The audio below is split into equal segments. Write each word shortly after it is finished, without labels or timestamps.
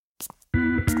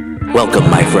Welcome,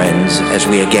 my friends, as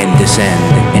we again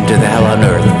descend into the hell on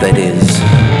earth that is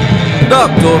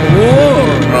Dr.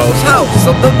 Warno's House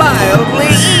of the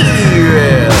Mildly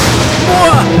Evil.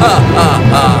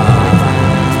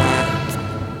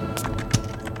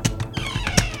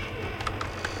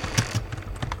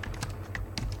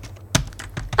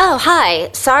 Oh,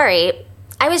 hi. Sorry.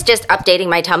 I was just updating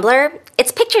my Tumblr.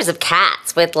 It's pictures of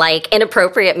cats with,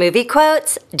 inappropriate movie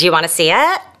quotes. Do you want to see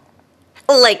it?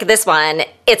 Like this one.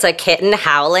 It's a kitten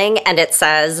howling, and it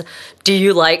says, "Do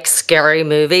you like scary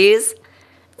movies?"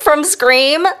 From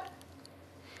Scream.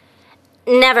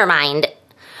 Never mind.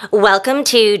 Welcome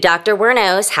to Dr.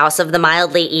 Werno's House of the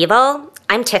Mildly Evil.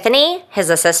 I'm Tiffany, his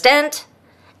assistant.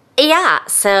 Yeah,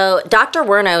 so Dr.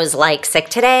 Werno's sick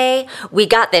today. We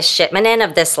got this shipment in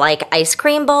of this ice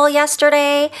cream bowl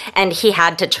yesterday, and he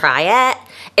had to try it.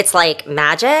 It's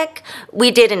magic.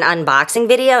 We did an unboxing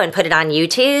video and put it on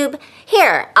YouTube.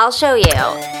 Here, I'll show you.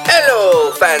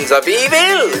 Hello, fans of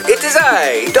evil. It is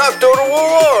I, Dr.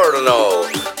 Warno.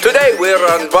 Today we're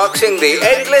unboxing the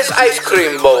Endless Ice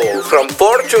Cream Bowl from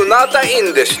Fortunata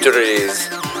Industries.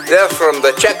 They're from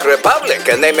the Czech Republic,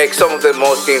 and they make some of the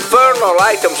most infernal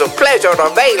items of pleasure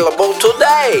available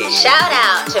today. Shout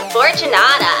out to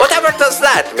Fortunata. Whatever does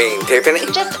that mean, Tiffany?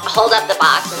 Just hold up the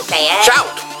box and say it. Shout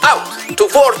out to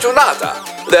Fortunata.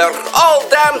 They're all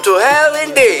damned to hell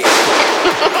indeed.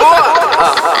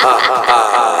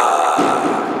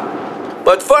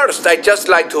 But first, I'd just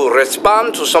like to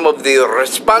respond to some of the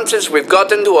responses we've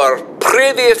gotten to our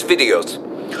previous videos.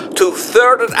 To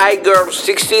Third Eye Girl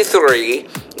 63,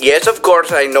 yes, of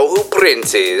course, I know who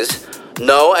Prince is.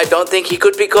 No, I don't think he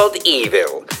could be called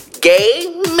evil. Gay?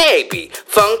 Maybe.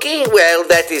 Funky? Well,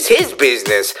 that is his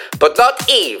business, but not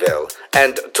evil.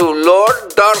 And to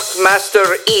Lord Dark Master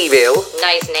Evil...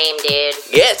 Nice name, dude.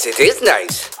 Yes, it is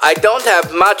nice. I don't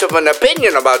have much of an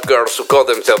opinion about girls who call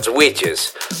themselves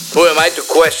witches. Who am I to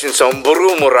question some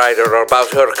broom rider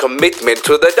about her commitment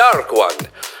to the Dark One?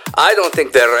 I don't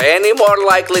think they're any more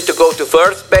likely to go to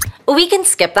first base. We can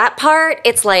skip that part.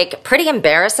 It's pretty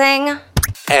embarrassing.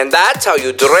 And that's how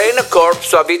you drain a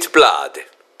corpse of its blood.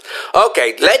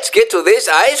 Okay, let's get to this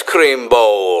ice cream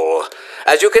bowl.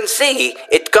 As you can see,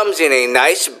 it comes in a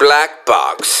nice black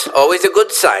box, always a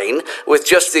good sign, with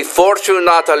just the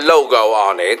Fortunata logo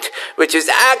on it, which is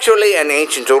actually an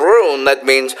ancient rune that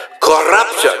means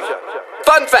corruption.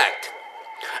 Fun fact!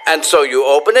 And so you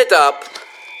open it up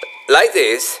like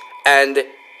this, and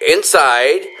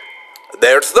inside,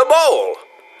 there's the bowl.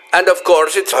 And of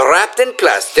course, it's wrapped in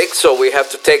plastic, so we have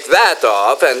to take that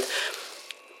off, and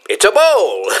it's a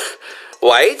bowl.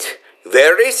 White,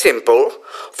 very simple.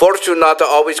 Fortunata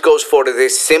always goes for the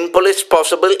simplest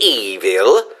possible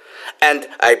evil. And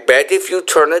I bet if you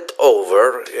turn it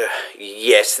over,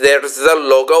 yes, there's the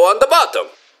logo on the bottom.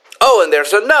 Oh, and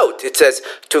there's a note. It says,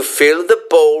 to fill the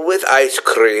bowl with ice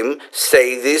cream,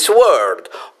 say this word,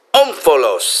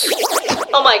 omphalos.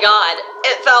 Oh my god,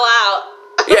 it fell out.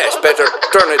 Yes, better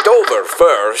turn it over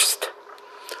first.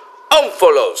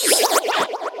 Omphalos.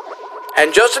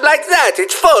 And just like that,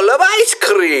 it's full of ice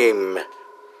cream.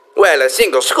 Well, a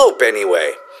single scoop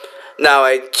anyway. Now,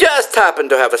 I just happen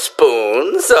to have a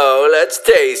spoon, so let's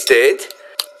taste it.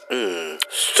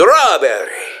 Strawberry.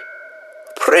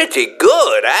 Pretty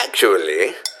good,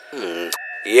 actually.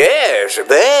 Yes,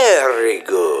 very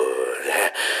good.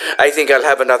 I think I'll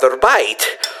have another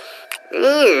bite.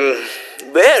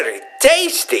 Very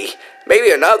tasty.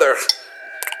 Maybe another.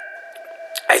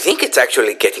 I think it's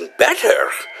actually getting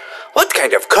better. What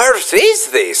kind of curse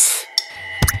is this?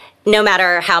 No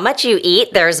matter how much you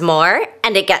eat, there's more,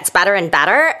 and it gets better and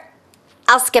better.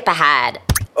 I'll skip ahead.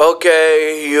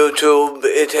 Okay, YouTube,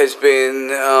 it has been,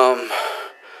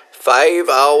 5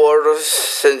 hours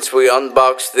since we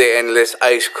unboxed the Endless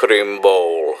Ice Cream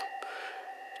Bowl.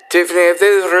 Tiffany, have they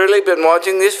really been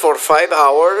watching this for 5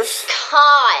 hours?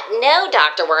 God, no,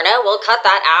 Dr. Werno, we'll cut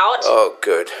that out. Oh,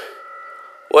 good.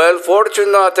 Well,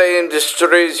 Fortunata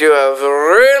Industries, you have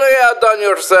really outdone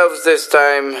yourselves this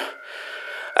time.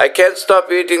 I can't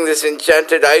stop eating this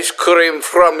enchanted ice cream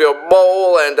from your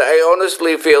bowl, and I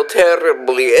honestly feel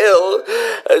terribly ill,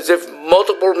 as if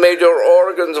multiple major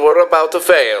organs were about to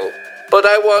fail. But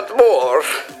I want more.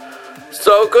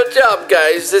 So good job,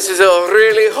 guys. This is a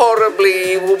really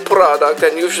horribly evil product,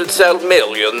 and you should sell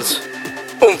millions.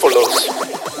 Omphalos.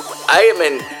 I am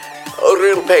in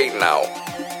real pain now.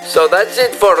 So that's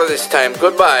it for this time.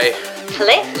 Goodbye.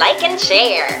 Click, like, and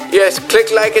share. Yes,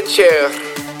 click, like, and share.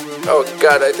 Oh,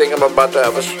 God, I think I'm about to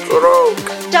have a stroke.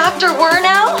 Dr.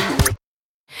 Werno?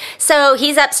 So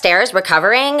he's upstairs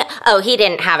recovering. Oh, he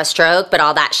didn't have a stroke, but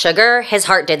all that sugar, his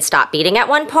heart did stop beating at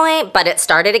one point, but it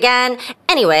started again.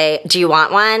 Anyway, do you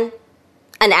want one?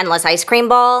 An endless ice cream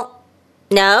bowl?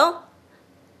 No?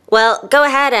 Well, go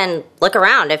ahead and look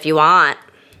around if you want.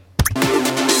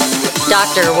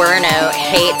 Dr. Werno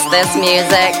hates this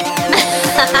music.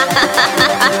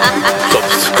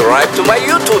 Subscribe to my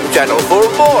YouTube channel for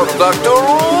more Dr.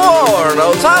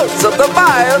 Werno's House of the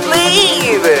Mildly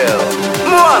Evil.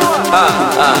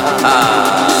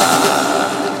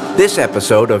 This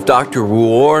episode of Dr.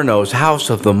 Werno's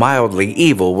House of the Mildly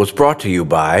Evil was brought to you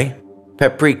by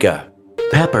Paprika.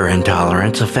 Pepper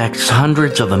intolerance affects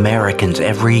hundreds of Americans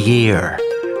every year.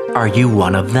 Are you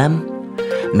one of them?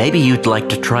 Maybe you'd like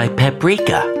to try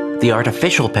Paprika, the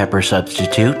artificial pepper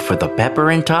substitute for the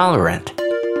pepper intolerant.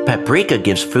 Paprika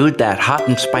gives food that hot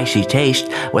and spicy taste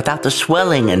without the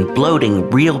swelling and bloating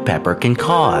real pepper can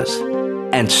cause.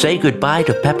 And say goodbye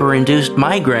to pepper-induced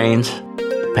migraines.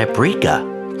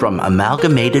 Paprika from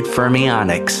Amalgamated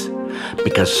Fermionics.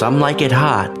 Because some like it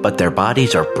hot, but their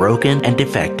bodies are broken and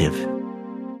defective.